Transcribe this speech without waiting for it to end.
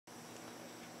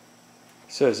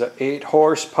Says a 8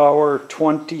 horsepower,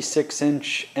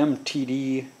 26-inch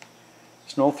MTD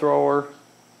snow thrower.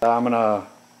 I'm gonna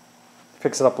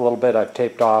fix it up a little bit. I've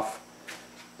taped off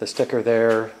the sticker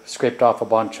there, scraped off a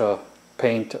bunch of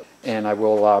paint, and I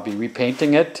will be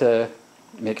repainting it to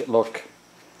make it look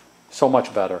so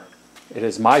much better. It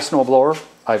is my snowblower.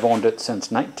 I've owned it since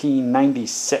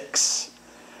 1996.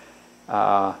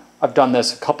 I've done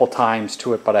this a couple times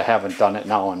to it, but I haven't done it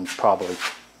now in probably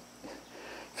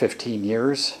 15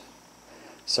 years.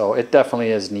 So it definitely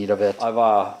is need of it.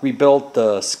 I've rebuilt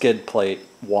the skid plate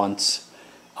once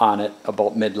on it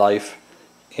about midlife,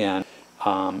 and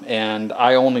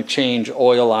I only change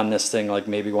oil on this thing like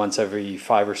maybe once every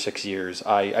 5 or 6 years.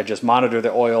 I just monitor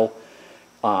the oil,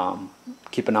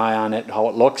 keep an eye on it, how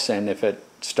it looks, and if it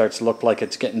starts to look like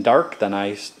it's getting dark, then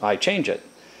I change it.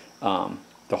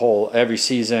 Every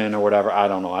season or whatever, I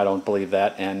don't know, I don't believe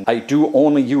that. And I do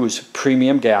only use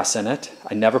premium gas in it.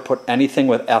 I never put anything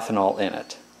with ethanol in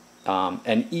it.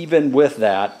 And even with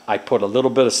that, I put a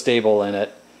little bit of stable in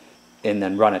it and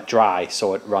then run it dry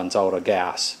so it runs out of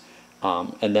gas.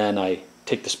 And then I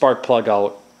take the spark plug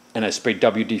out and I spray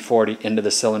WD-40 into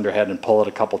the cylinder head and pull it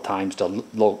a couple times to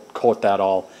coat that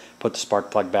all, put the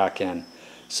spark plug back in.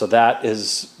 So that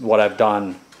is what I've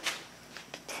done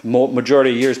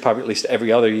majority of years, probably at least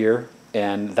every other year,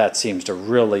 and that seems to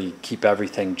really keep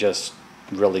everything just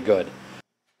really good.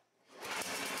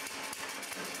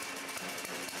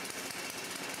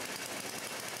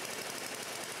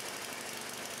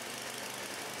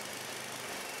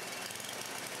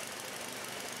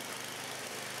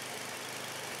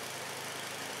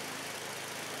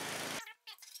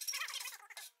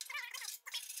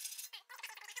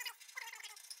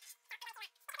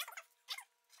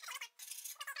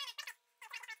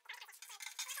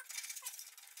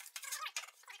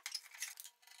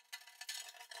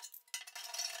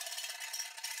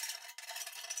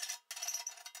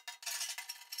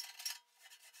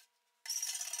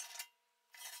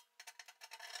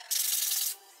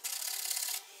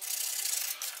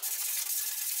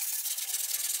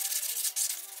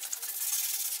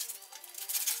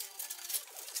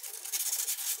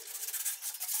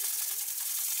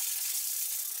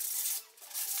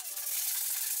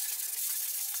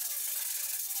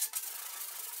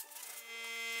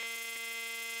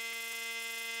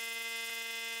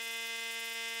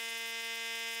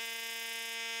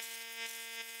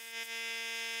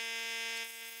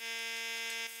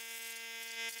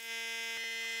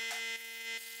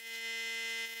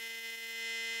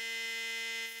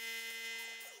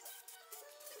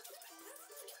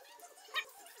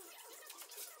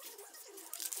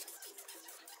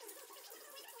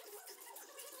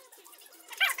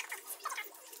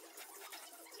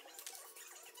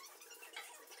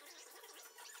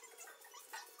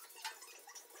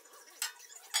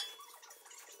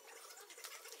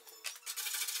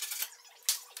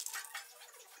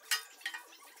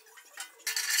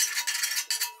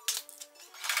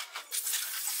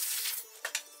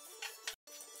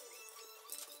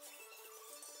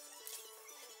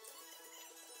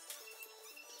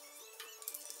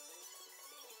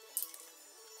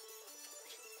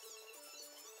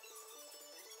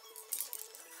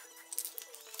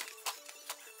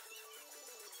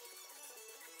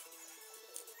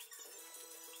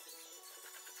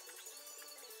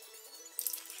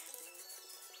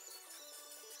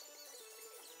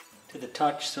 To the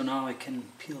touch, so now I can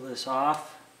peel this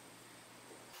off.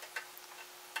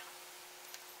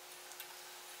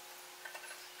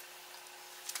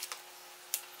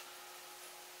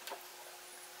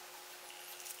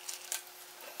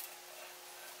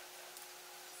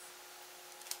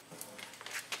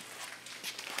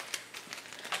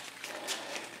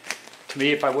 To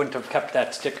me, if I wouldn't have kept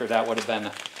that sticker, that would have been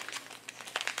a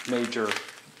major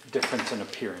difference in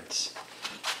appearance.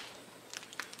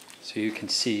 So you can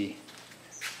see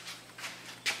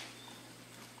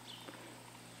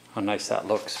how nice that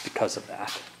looks because of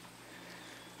that.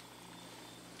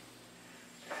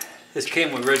 This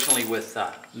came originally with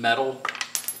metal,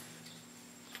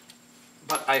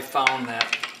 but I found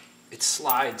that it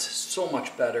slides so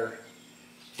much better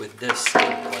with this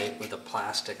skid plate, with a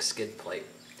plastic skid plate.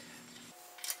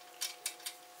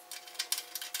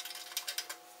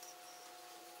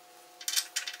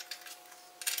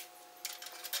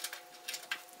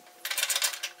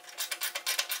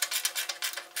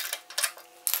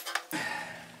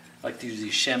 I like to use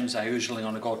these shims. I usually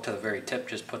only go to the very tip,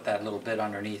 just put that little bit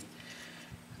underneath.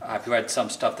 I've read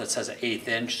some stuff that says an 1/8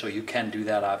 inch, so you can do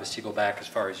that. Obviously, go back as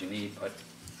far as you need, but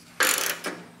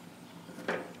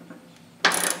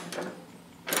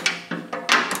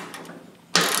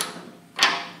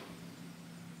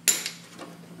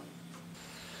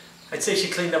I'd say she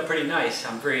cleaned up pretty nice.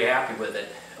 I'm very happy with it.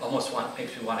 Almost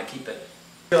makes me want to keep it.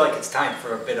 I feel like it's time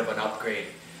for a bit of an upgrade.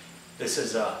 This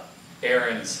is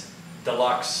Aaron's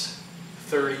Deluxe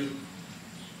 30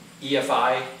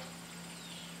 EFI.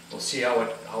 We'll see how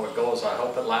it goes. I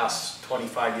hope it lasts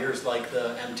 25 years like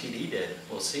the MTD did.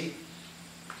 We'll see.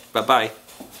 Bye-bye.